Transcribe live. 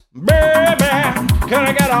Can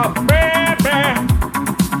I get a baby?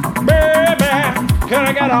 Baby, can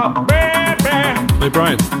I get a baby? Hey,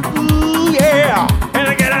 Brian. Ooh, yeah. Can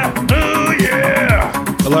I get a ooh, yeah?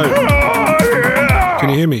 Hello. Oh, yeah. Can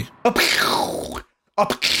you hear me?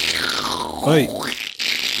 Hey.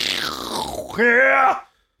 Yeah.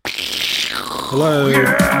 Hello.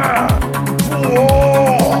 Yeah.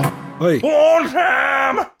 Oh. Hey. One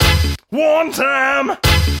time.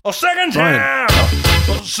 A second Brian. time.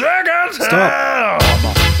 A second time. Stop.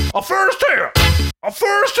 A first hit. A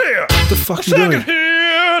first hit. What the fuck are you doing? Second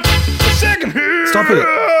hit. A second hit. Stop it.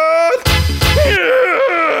 Yeah.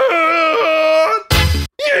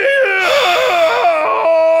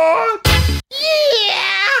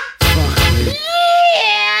 Fuck me.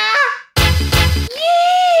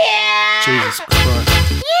 Jesus Christ.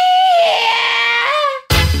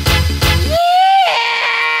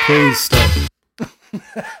 Please stop.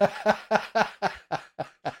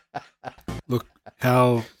 Look,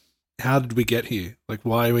 how did we get here? Like,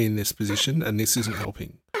 why are we in this position? And this isn't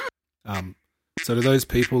helping. So to those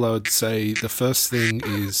people, I would say the first thing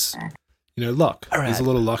is, luck. All right. There's a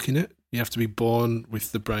lot of luck in it. You have to be born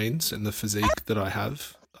with the brains and the physique that I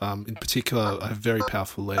have. In particular, I have very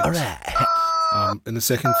powerful legs. All right. And the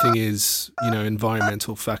second thing is,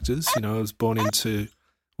 environmental factors. I was born into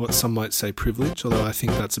what some might say privilege, although I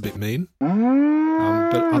think that's a bit mean.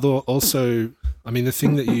 But also, the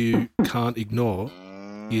thing that you can't ignore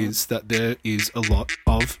is that there is a lot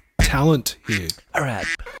of talent here. All right.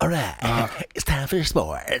 It's time for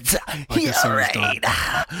sports. I guess I was done.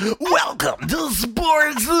 Welcome to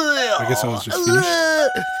sports. I guess I was just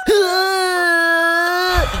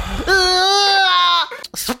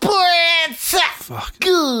Sports. Fuck.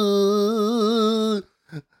 Good.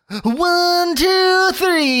 1, 2,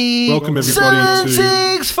 3. Welcome everybody to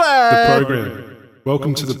 6, 5. the program.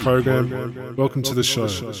 Welcome to the program. Welcome to the show.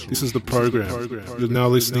 This is the program. You're now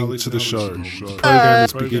listening to the show. The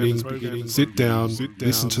program is beginning. Sit down,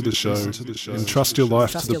 listen to the show, and trust your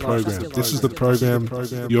life to the program. This is the program. You're in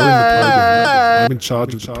the program. I'm in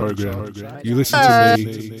charge of the program. You listen to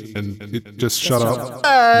me, and just shut up.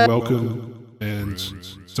 Welcome, and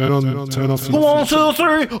turn off your... 1, 2,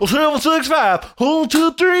 3, 7, 6, 5. 1,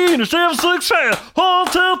 2, 3, 7, 6, 5.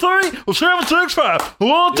 1, 2, 3, 7, 6, 5.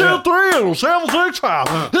 1, 2, 3, 7, 6, 5.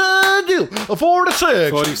 A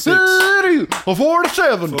 46. 46. A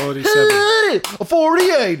 47. 47. A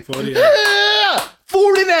 48. 48.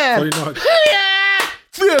 49. 49.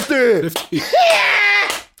 50. 50.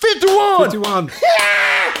 51. 51.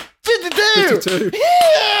 52. 52.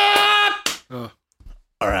 Oh.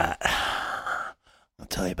 All right. I'll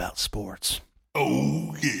tell you about sports.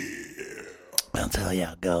 Oh, yeah. I'll tell you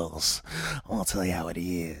how it goes. I'll tell you how it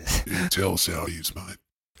is. Tell us how it is, mate.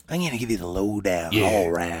 I'm going to give you the lowdown Yeah. all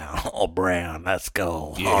round. All brown. Let's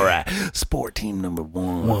go. Yeah. All right. Sport team number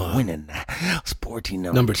 1 winning. Sport team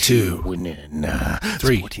number 2 winning.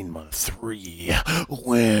 3. Sport team number 3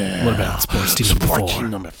 win. What about sports team number Sport 4? team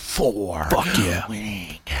number 4. Fuck yeah.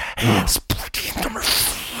 Winning. Sport team number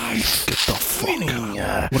 5. Get the fuck Winning.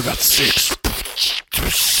 out. What about 6?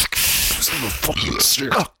 Fucking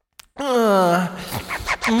 6. Yeah,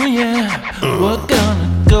 we're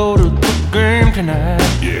gonna go to the game tonight.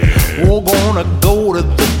 Yeah. We're gonna go to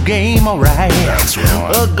the game, alright. That's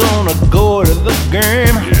right. We're gonna go to the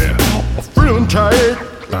game. Yeah. I'm feeling tired.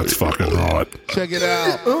 That's fucking right. Check it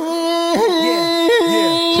out. Yeah,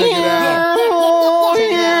 Check it out.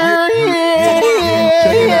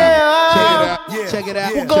 Check it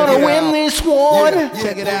out. We're gonna win this one.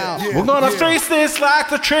 Check it out. We're gonna face this like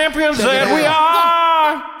the champions that we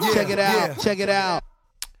are. Check it out. Check it out.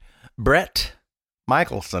 Brett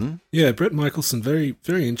Michelson Yeah, Brett Michelson, very,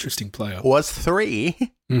 very interesting player. was 3.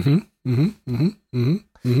 But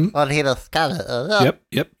he discovered.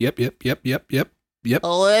 Yep.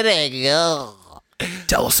 Where'd he go?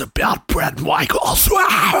 Tell us about Brett Michelson.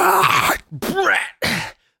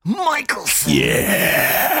 Brett Michelson.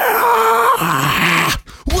 Yeah.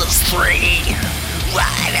 Was 3.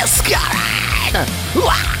 Right, discovered.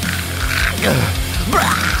 Brett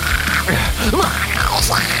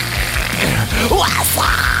Michelson. Yeah,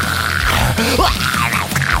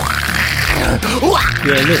 look.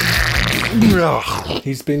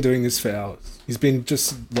 He's been doing this for hours. He's been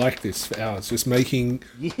just like this for hours, just making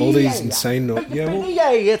all these insane noises. Yeah, well,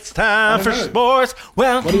 Yay, it's time I for don't know. sports.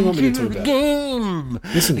 Welcome What do you want me to to talk the about? game.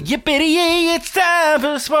 Listen. Yippity yay, it's time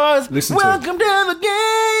for sports. Listen to Welcome to the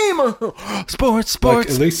game. Sports. like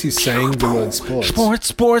at least he's saying the word sports.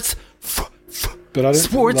 Sports. But I don't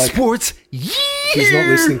Sports. He's Yeah. not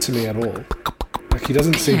listening to me at all. Like he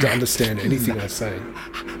doesn't seem to understand anything I say.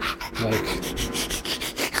 Like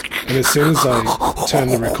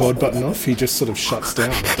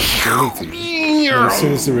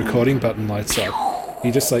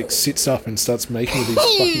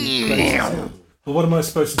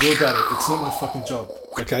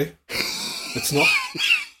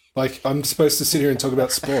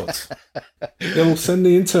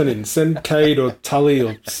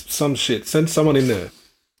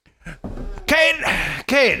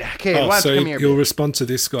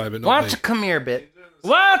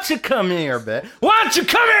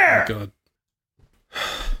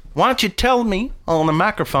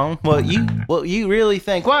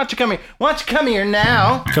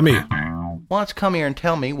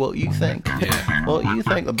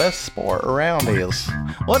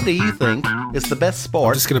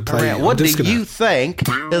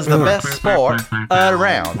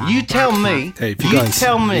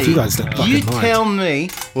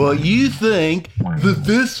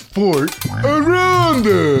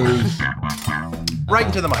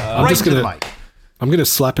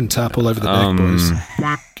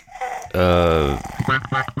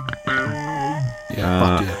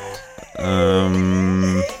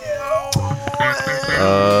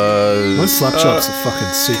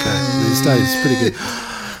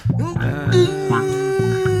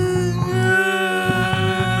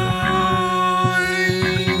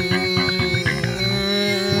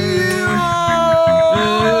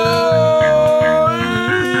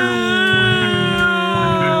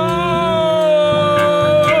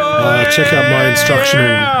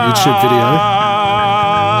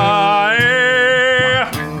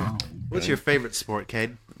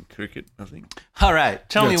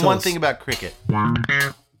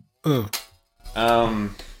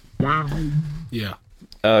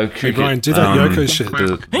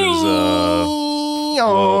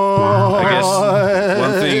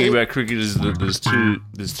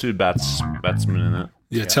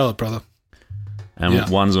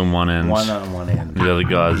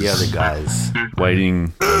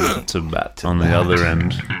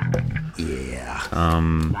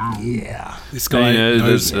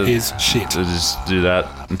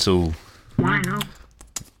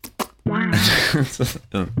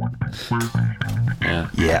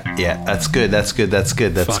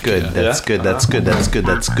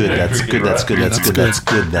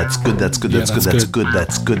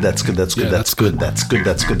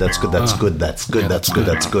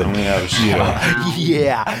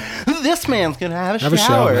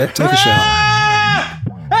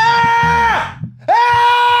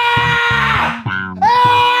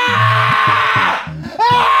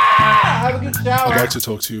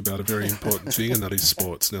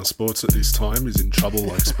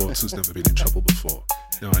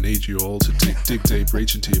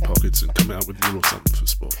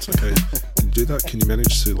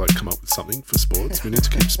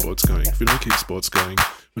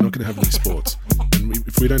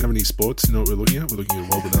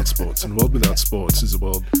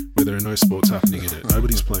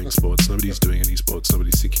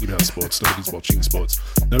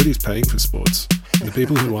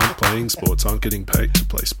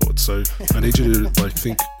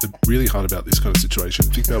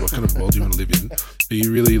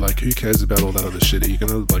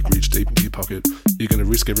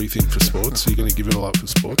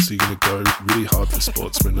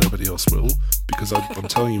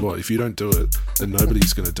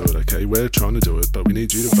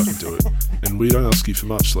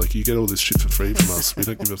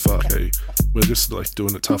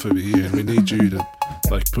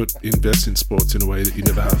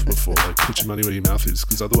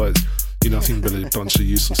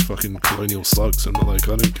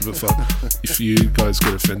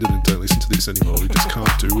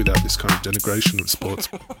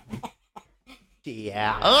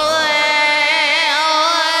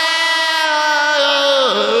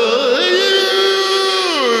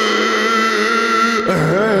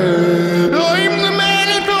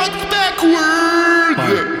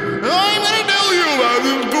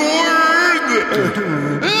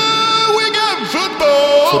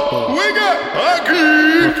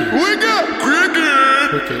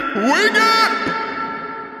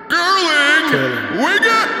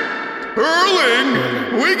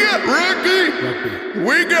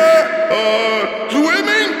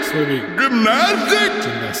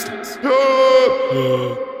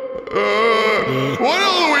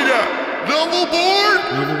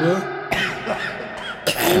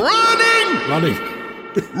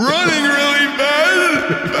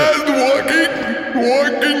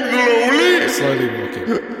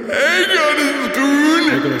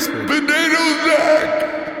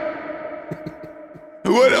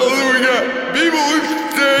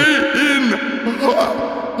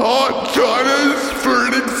hot saunas for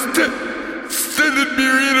an extended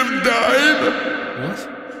period of time. What?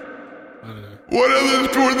 I don't know. What other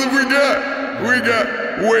sports have we got? We got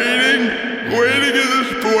waiting. Waiting is a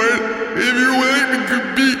sport. If you're willing to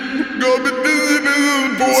compete, competition is a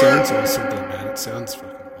It sport. sounds awesome, though, man. It sounds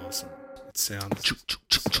fucking awesome. It sounds.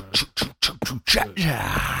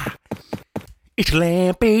 It's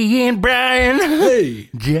Lampy and Brian. Hey!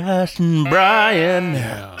 Justin Brian.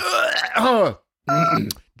 Yeah.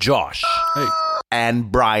 Josh. Hey.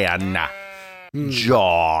 And Brian.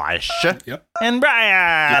 Josh. Yep. And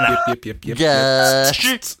Brian. Yep.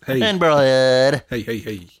 Josh. Hey. And Brian.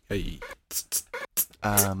 Hey.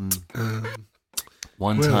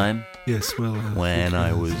 One Well, time Yes, well. when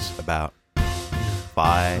I was about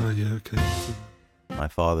 5, Oh, yeah, okay. my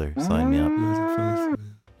father signed me up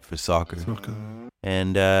for soccer.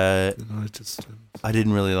 And I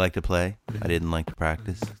didn't really like to play. I didn't like to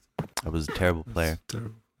practice. I was a terrible player.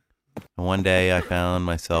 Terrible. And one day I found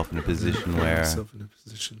myself in a position where,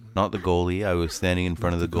 not the goalie, I was standing in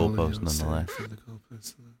front of the goalpost nonetheless.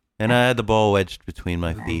 And I had the ball wedged between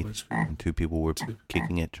my feet, and two people were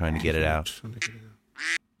kicking it, trying to get it out.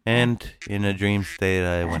 And in a dream state,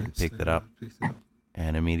 I went and picked it up.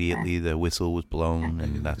 And immediately the whistle was blown,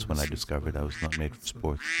 and that's when I discovered I was not made for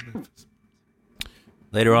sports.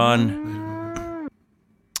 Later on,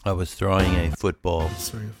 I was throwing a football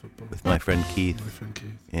with my friend Keith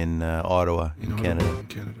in Ottawa, in Canada.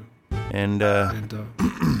 And the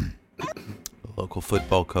local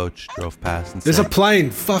football coach drove past and There's said, a plane.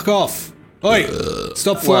 Fuck off. Oi,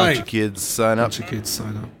 stop "Why flying. don't you kids sign up? Bunch of kids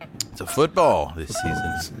sign up. It's a football this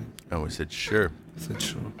season." And we said, "Sure." I said,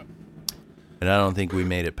 sure. And I don't think we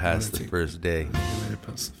made it past the think- first day. We made it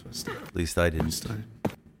past the first day. At least I didn't.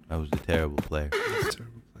 I was a terrible player. I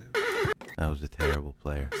was a terrible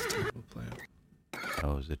player. I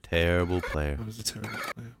was a terrible player. I was a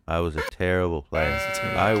terrible player. I was a terrible player.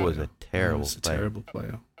 I was a terrible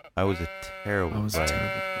player. I was a terrible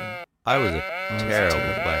player. I was a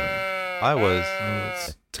terrible player. I was a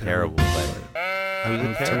terrible player. I was a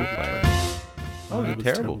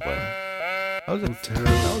terrible player. I was a terrible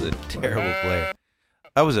player.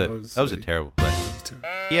 I was a terrible player.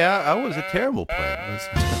 Yeah, I was a terrible player. I was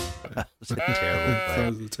a terrible player. I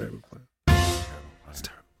was a terrible player.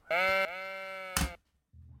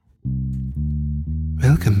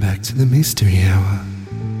 Welcome back to the Mystery Hour.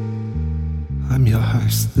 I'm your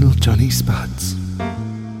host, Little Johnny Spuds.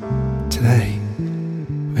 Today,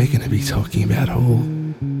 we're going to be talking about all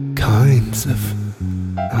kinds of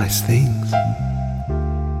nice things.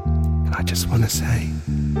 And I just want to say,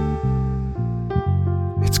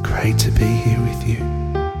 it's great to be here with you.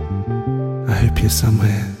 I hope you're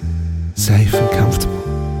somewhere safe and comfortable.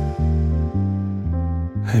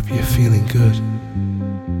 I hope you're feeling good.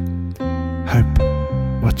 Hope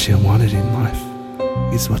what you wanted in life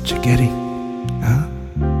is what you're getting. Huh?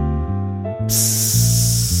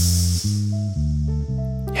 Psst.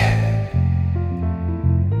 Yeah.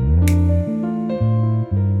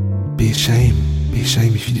 Be ashamed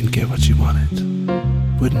if you didn't get what you wanted,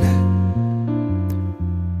 wouldn't it?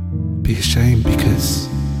 Be ashamed because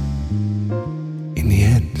in the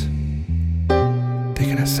end, they're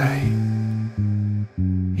gonna say,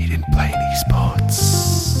 he didn't play any sports.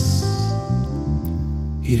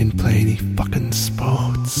 He didn't play any fucking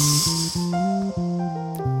sports.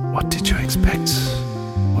 What did you expect?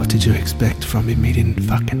 What did you expect from him? He didn't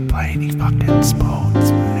fucking play any fucking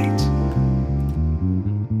sports, mate.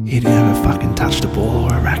 He never fucking touched a ball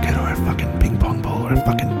or a racket or a fucking ping pong ball or a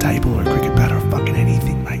fucking table or a cricket bat or fucking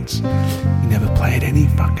anything, mate. He never played any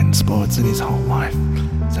fucking sports in his whole life.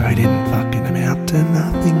 So he didn't fucking amount to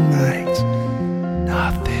nothing, mate.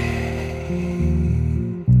 Nothing.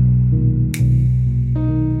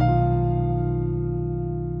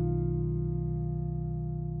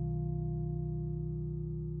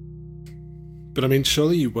 But I mean,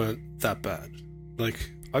 surely you weren't that bad.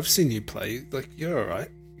 Like, I've seen you play. Like, you're alright.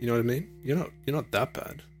 You know what I mean? You're not that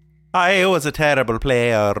bad. I was a terrible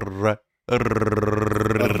player.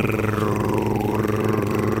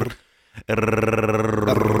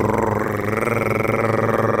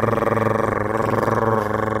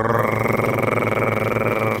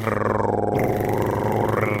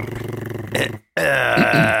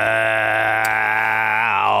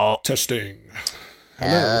 Testing.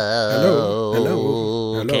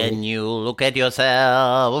 Hello. Can you look at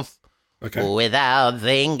yourself without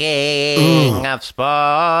thinking of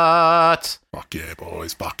sports? Fuck yeah,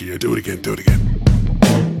 boys. Fuck yeah. Do it again. Do it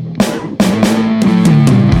again.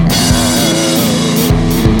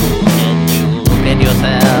 Can you look at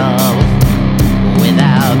yourself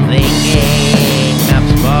without thinking of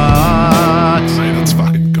sports? Mate, that's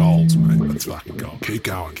fucking fucking go. Keep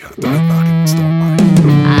going, cat. Don't fucking stop, mate.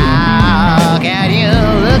 How can you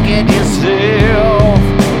look at yourself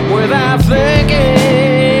without thinking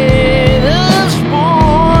of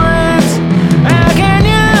sports? How can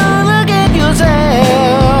you look at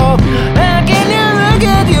yourself? How can you look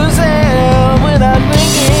at yourself without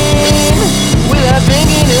thinking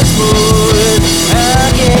of sports?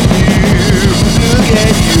 How can you look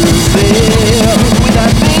at yourself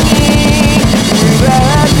without thinking of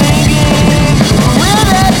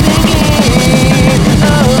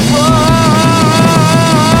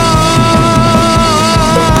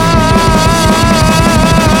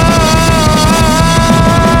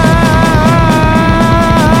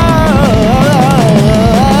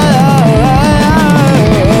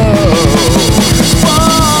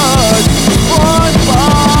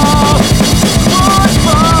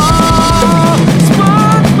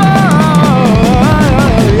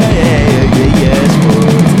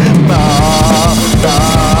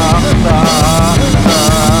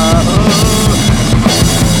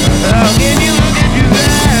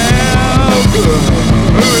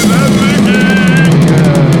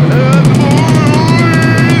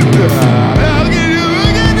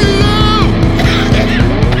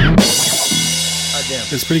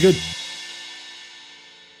It's pretty good.